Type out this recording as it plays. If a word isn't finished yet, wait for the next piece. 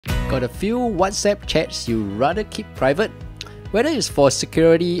Got a few WhatsApp chats you rather keep private? Whether it's for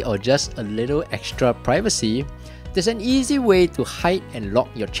security or just a little extra privacy, there's an easy way to hide and lock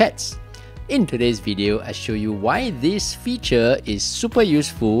your chats. In today's video, I show you why this feature is super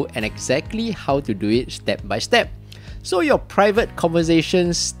useful and exactly how to do it step by step, so your private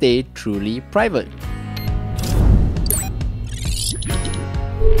conversations stay truly private.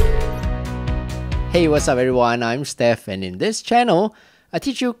 Hey, what's up everyone, I'm Steph, and in this channel, I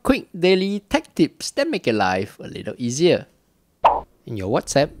teach you quick daily tech tips that make your life a little easier. In your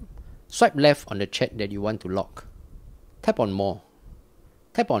WhatsApp, swipe left on the chat that you want to lock. Tap on More.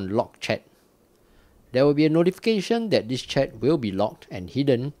 Tap on Lock Chat. There will be a notification that this chat will be locked and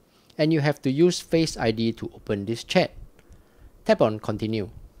hidden, and you have to use Face ID to open this chat. Tap on Continue.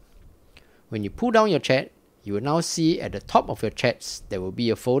 When you pull down your chat, you will now see at the top of your chats there will be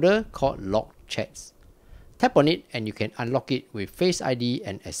a folder called Locked Chats. Tap on it and you can unlock it with Face ID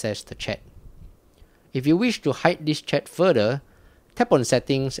and access the chat. If you wish to hide this chat further, tap on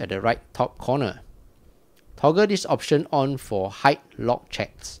Settings at the right top corner. Toggle this option on for Hide Locked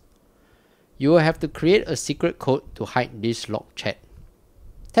Chats. You will have to create a secret code to hide this locked chat.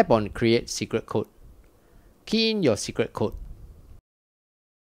 Tap on Create Secret Code. Key in your secret code.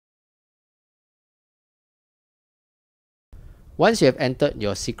 Once you have entered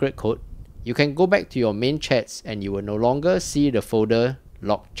your secret code, you can go back to your main chats and you will no longer see the folder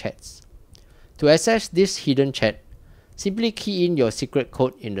Locked Chats. To access this hidden chat, simply key in your secret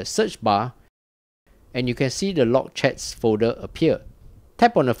code in the search bar and you can see the Locked Chats folder appear.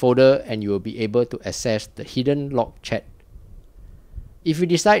 Tap on the folder and you will be able to access the hidden locked chat. If you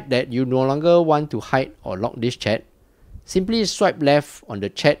decide that you no longer want to hide or lock this chat, simply swipe left on the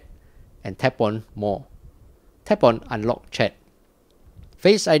chat and tap on More. Tap on Unlock Chat.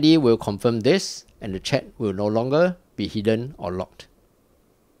 Face ID will confirm this and the chat will no longer be hidden or locked.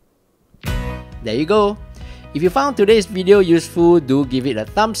 There you go. If you found today's video useful, do give it a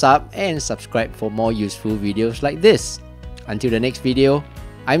thumbs up and subscribe for more useful videos like this. Until the next video,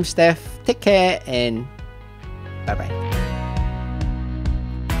 I'm Steph, take care and bye bye.